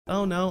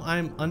Oh no,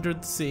 I'm under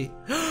the sea.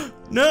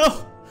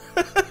 No!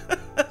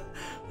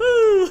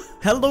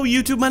 Hello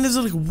YouTube, my name is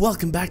Niflick.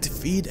 Welcome back to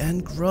Feed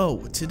and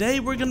Grow. Today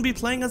we're going to be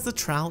playing as the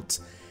Trout.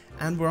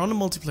 And we're on a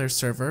multiplayer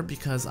server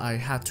because I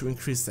had to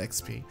increase the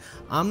XP.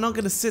 I'm not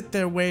going to sit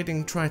there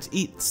waiting trying to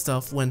eat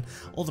stuff when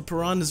all the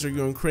piranhas are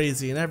going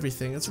crazy and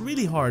everything. It's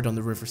really hard on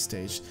the river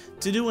stage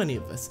to do any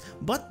of this.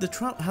 But the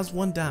Trout has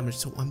 1 damage,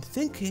 so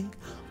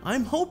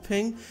I'm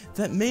hoping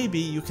that maybe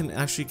you can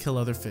actually kill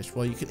other fish.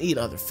 Well, you can eat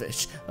other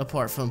fish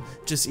apart from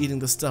just eating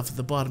the stuff at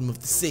the bottom of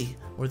the sea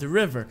or the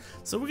river.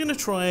 So we're going to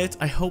try it.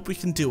 I hope we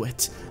can do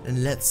it.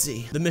 And let's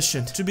see. The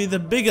mission: to be the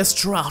biggest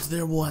trout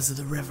there was at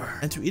the river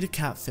and to eat a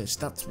catfish.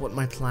 That's what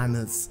my plan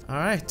is.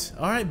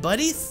 Alright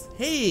buddies.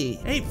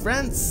 Hey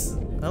friends.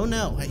 Oh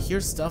no, I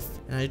hear stuff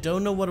and I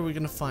don't know what are we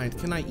gonna find.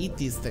 Can I eat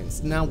these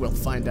things? Now we'll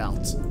find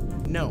out.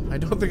 No, I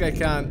don't think I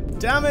can.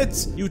 Damn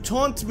it, you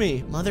taunt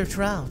me. Mother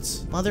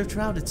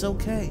Trout, it's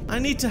okay. I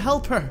need to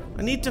help her.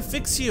 I need to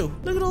fix you.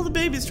 Look at all the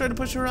babies trying to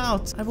push her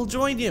out. I will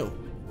join you.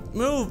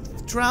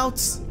 Move,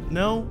 Trouts.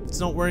 No, it's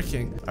not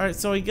working. Alright,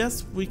 so I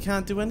guess we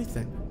can't do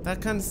anything. That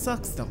kind of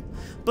sucks though.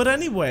 But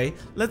anyway,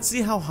 let's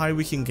see how high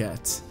we can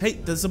get. Hey,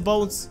 there's a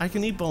bones. I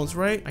can eat bones,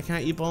 right? I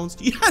can't eat bones.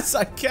 Yes,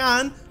 I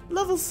can.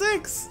 Level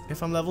 6.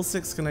 If I'm level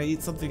 6, can I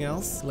eat something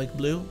else? Like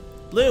blue?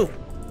 Blue.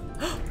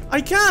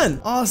 I can.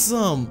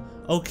 Awesome.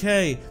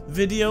 Okay,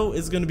 video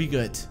is gonna be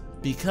good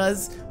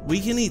because we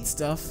can eat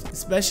stuff,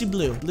 especially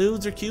blue.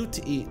 Blues are cute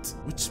to eat,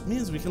 which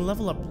means we can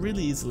level up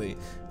really easily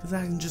because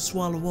I can just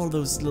swallow all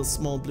those little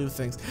small blue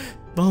things.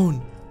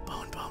 Bone.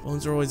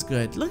 Bones are always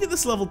good. Look at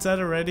this level 10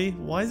 already.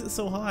 Why is it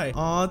so high?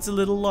 Oh, it's a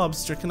little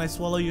lobster. Can I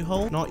swallow you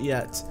whole? Not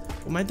yet.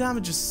 Well, my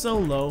damage is so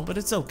low, but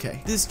it's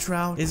okay. This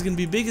trout is gonna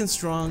be big and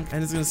strong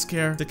and it's gonna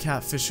scare the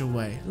catfish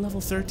away. Level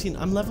 13.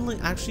 I'm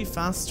leveling actually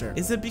faster.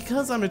 Is it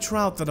because I'm a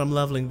trout that I'm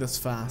leveling this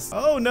fast?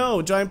 Oh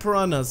no, giant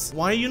piranhas.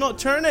 Why are you not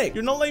turning?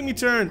 You're not letting me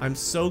turn. I'm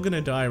so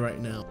gonna die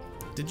right now.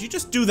 Did you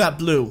just do that,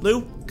 Blue?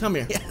 Blue, come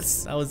here.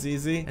 Yes, that was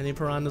easy. Any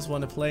piranhas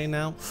want to play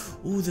now?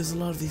 Ooh, there's a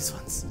lot of these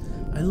ones.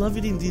 I love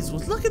eating these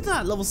ones. Look at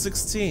that, level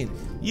 16.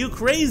 You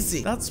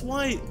crazy. That's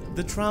why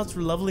the trouts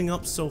were leveling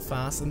up so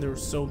fast and they were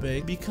so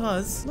big,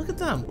 because look at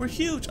them. We're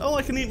huge. Oh,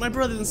 I can eat my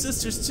brothers and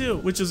sisters too,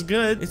 which is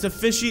good. It's a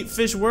fish eat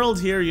fish world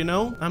here, you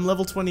know? I'm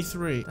level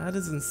 23. That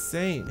is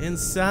insane.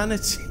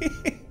 Insanity.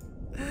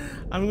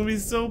 I'm gonna be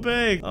so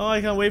big. Oh,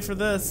 I can't wait for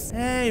this.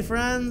 Hey,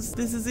 friends.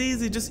 This is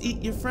easy. Just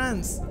eat your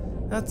friends.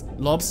 That's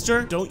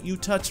lobster. Don't you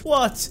touch.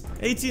 What?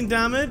 18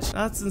 damage?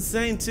 That's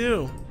insane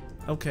too.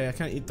 Okay, I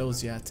can't eat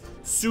those yet.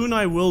 Soon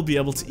I will be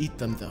able to eat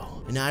them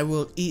though. And I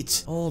will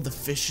eat all the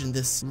fish in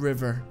this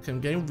river. Okay, I'm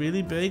getting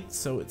really big,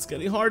 so it's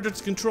getting harder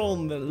to control,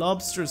 and the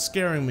lobster is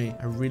scaring me.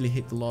 I really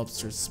hate the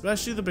lobsters,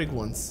 especially the big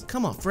ones.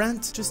 Come on,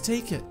 friend. Just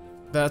take it.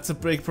 That's a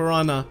big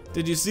piranha.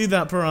 Did you see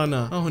that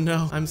piranha? Oh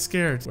no, I'm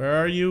scared. Where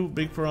are you,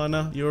 big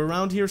piranha? You're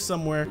around here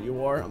somewhere.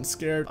 You are. I'm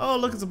scared. Oh,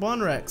 look, it's a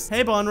Bonrex.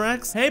 Hey,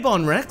 Bonrex. Hey,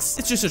 Bonrex.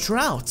 It's just a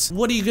trout.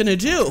 What are you gonna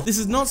do? This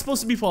is not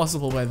supposed to be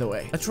possible, by the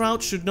way. A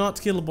trout should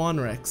not kill a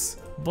Bonrex.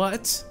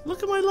 But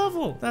look at my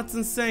level. That's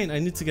insane. I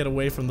need to get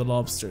away from the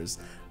lobsters.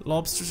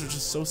 Lobsters are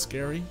just so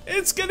scary.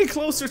 It's getting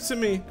closer to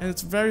me, and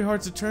it's very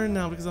hard to turn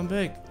now because I'm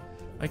big.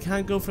 I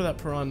can't go for that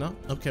piranha.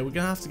 Okay, we're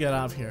gonna have to get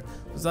out of here.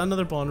 There's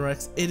another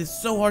Bonrex. It is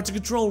so hard to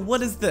control.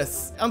 What is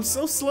this? I'm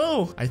so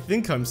slow. I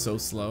think I'm so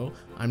slow.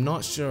 I'm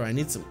not sure. I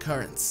need some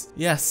currents.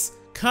 Yes,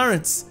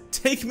 currents.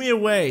 Take me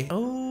away.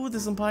 Oh,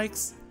 there's some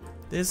pikes.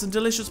 There's some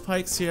delicious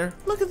pikes here.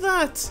 Look at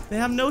that. They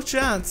have no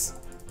chance.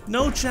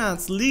 No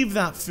chance. Leave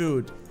that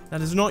food.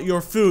 That is not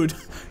your food.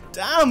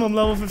 Damn, I'm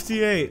level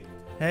 58.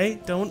 Hey,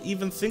 don't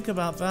even think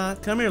about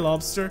that. Come here,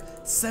 lobster.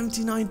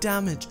 79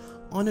 damage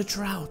on a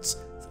trout.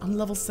 I'm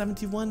level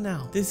 71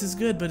 now. This is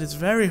good, but it's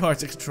very hard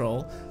to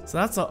control. So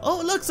that's all.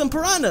 Oh, look, some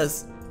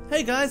piranhas.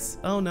 Hey, guys.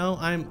 Oh, no,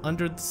 I'm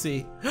under the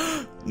sea.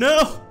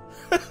 No.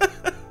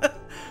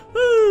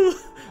 Woo.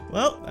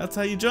 Well, that's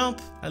how you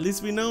jump. At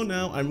least we know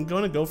now. I'm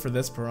going to go for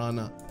this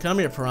piranha. Come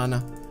here,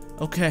 piranha.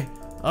 Okay.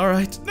 All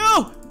right.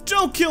 No,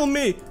 don't kill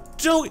me.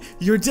 Don't.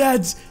 You're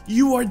dead.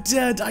 You are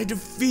dead. I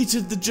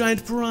defeated the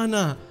giant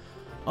piranha.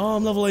 Oh,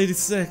 I'm level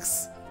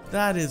 86.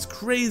 That is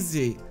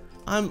crazy.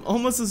 I'm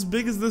almost as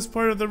big as this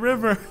part of the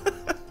river.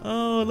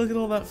 Oh, look at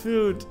all that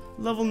food.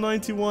 Level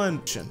 91.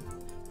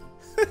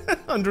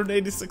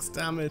 186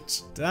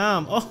 damage.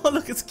 Damn. Oh,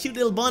 look, it's a cute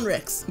little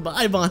Bonrex.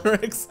 Bye,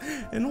 Bonrex.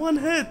 In one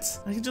hit.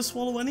 I can just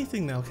swallow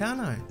anything now, can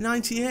I?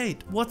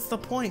 98. What's the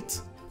point?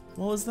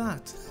 What was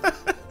that?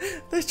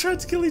 They tried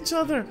to kill each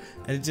other.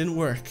 And it didn't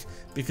work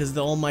because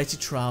the almighty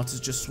trout is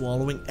just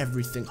swallowing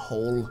everything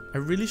whole. I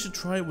really should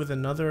try it with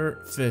another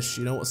fish,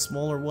 you know, a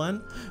smaller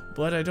one.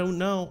 But I don't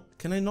know.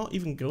 Can I not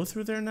even go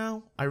through there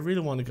now? I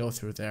really want to go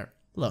through there.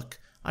 Look,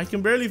 I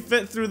can barely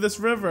fit through this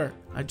river.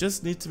 I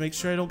just need to make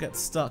sure I don't get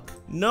stuck.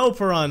 No,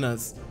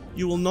 piranhas.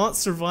 You will not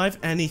survive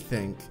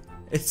anything.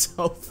 It's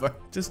over.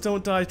 Just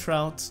don't die,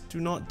 trout. Do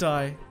not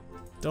die.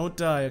 Don't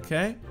die,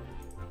 okay?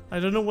 I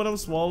don't know what I'm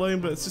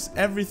swallowing, but it's just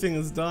everything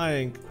is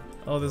dying.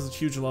 Oh, there's a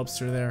huge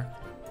lobster there.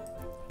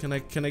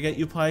 Can I get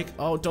you, Pike?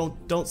 Oh,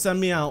 don't send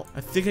me out.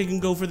 I think I can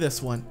go for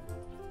this one.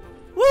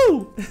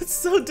 Woo! It's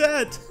so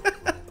dead.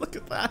 Look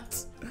at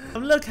that.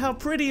 And look how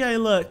pretty I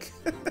look.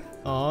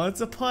 Oh,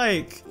 it's a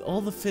pike.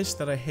 All the fish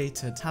that I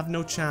hated have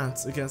no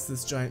chance against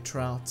this giant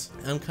trout.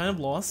 I'm kind of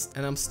lost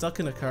and I'm stuck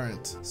in a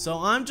current. So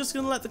I'm just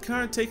gonna let the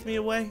current take me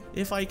away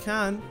if I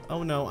can.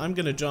 Oh no, I'm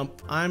gonna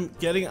jump. I'm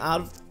getting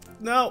out of...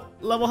 No,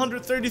 level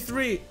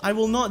 133. I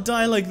will not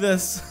die like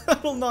this. I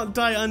will not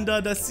die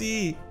under the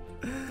sea.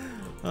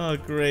 Oh,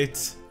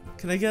 great.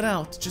 Can I get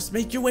out? Just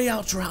make your way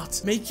out,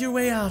 Trout. Make your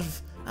way out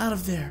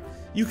of there.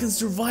 You can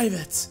survive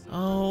it.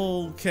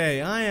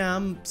 Okay, I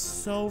am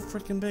so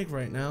freaking big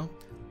right now.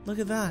 Look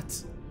at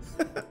that.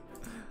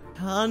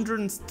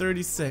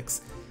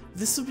 136.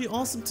 This would be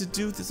awesome to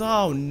do this.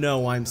 Oh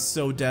no, I'm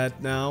so dead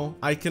now.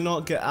 I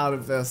cannot get out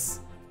of this.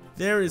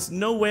 There is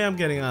no way I'm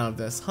getting out of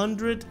this.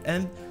 100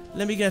 and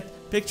let me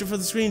get picture for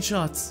the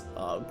screenshots.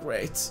 Oh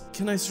great.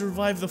 Can I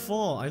survive the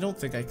fall? I don't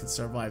think I can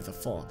survive the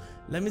fall.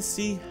 Let me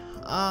see.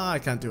 I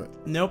can't do it.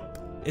 Nope.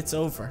 It's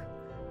over.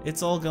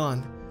 It's all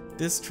gone.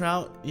 This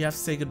trout, you have to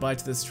say goodbye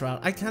to this trout.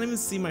 I can't even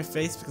see my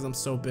face because I'm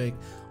so big.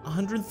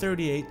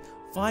 138,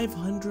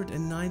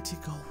 590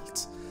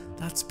 gold.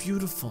 That's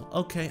beautiful.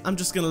 Okay, I'm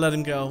just gonna let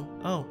him go.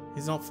 Oh,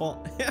 he's not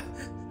fall.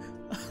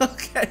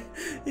 Okay,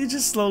 he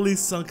just slowly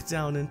sunk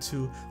down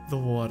into the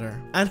water.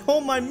 And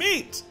oh, my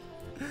meat!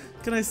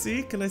 Can I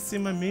see? Can I see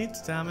my meat?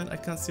 Damn it, I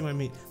can't see my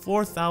meat.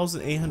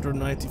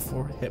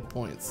 4,894 hit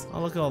points.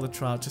 Oh, look at all the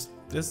trout.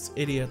 Just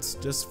idiots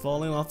just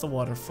falling off the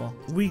waterfall.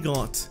 We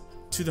got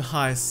to the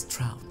highest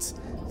trout.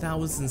 That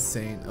was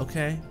insane,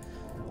 okay?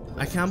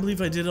 I can't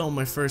believe I did it on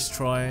my first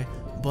try,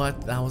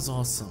 but that was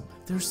awesome.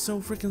 They're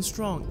so freaking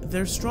strong.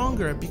 They're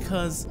stronger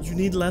because you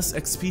need less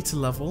XP to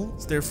level,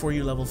 therefore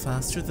you level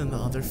faster than the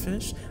other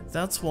fish.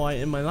 That's why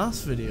in my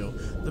last video,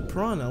 the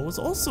piranha was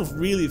also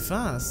really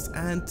fast,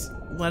 and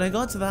when I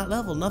got to that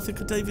level, nothing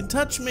could even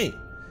touch me.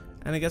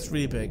 And it gets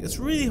really big. It's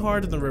really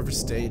hard in the river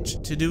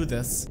stage to do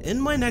this. In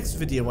my next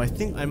video, I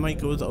think I might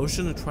go to the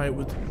ocean and try it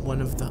with one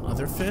of the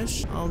other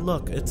fish. Oh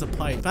look, it's a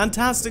pike.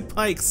 Fantastic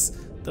pikes!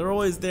 They're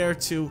always there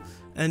to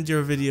end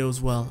your videos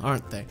well,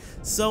 aren't they?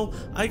 So,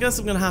 I guess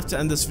I'm gonna have to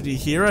end this video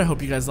here. I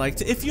hope you guys liked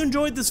it. If you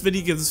enjoyed this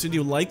video, give this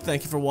video a like.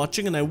 Thank you for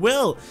watching, and I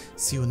will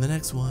see you in the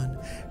next one.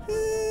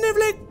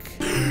 Niflick!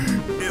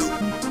 No,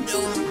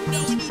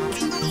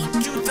 do not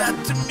do that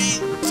to me!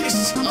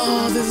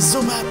 Oh, this is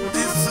so bad.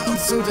 I'm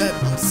so dead.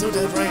 I'm so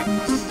dead, right?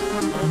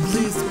 Oh,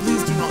 please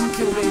do not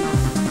kill me.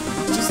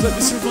 Just let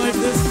me survive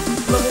this.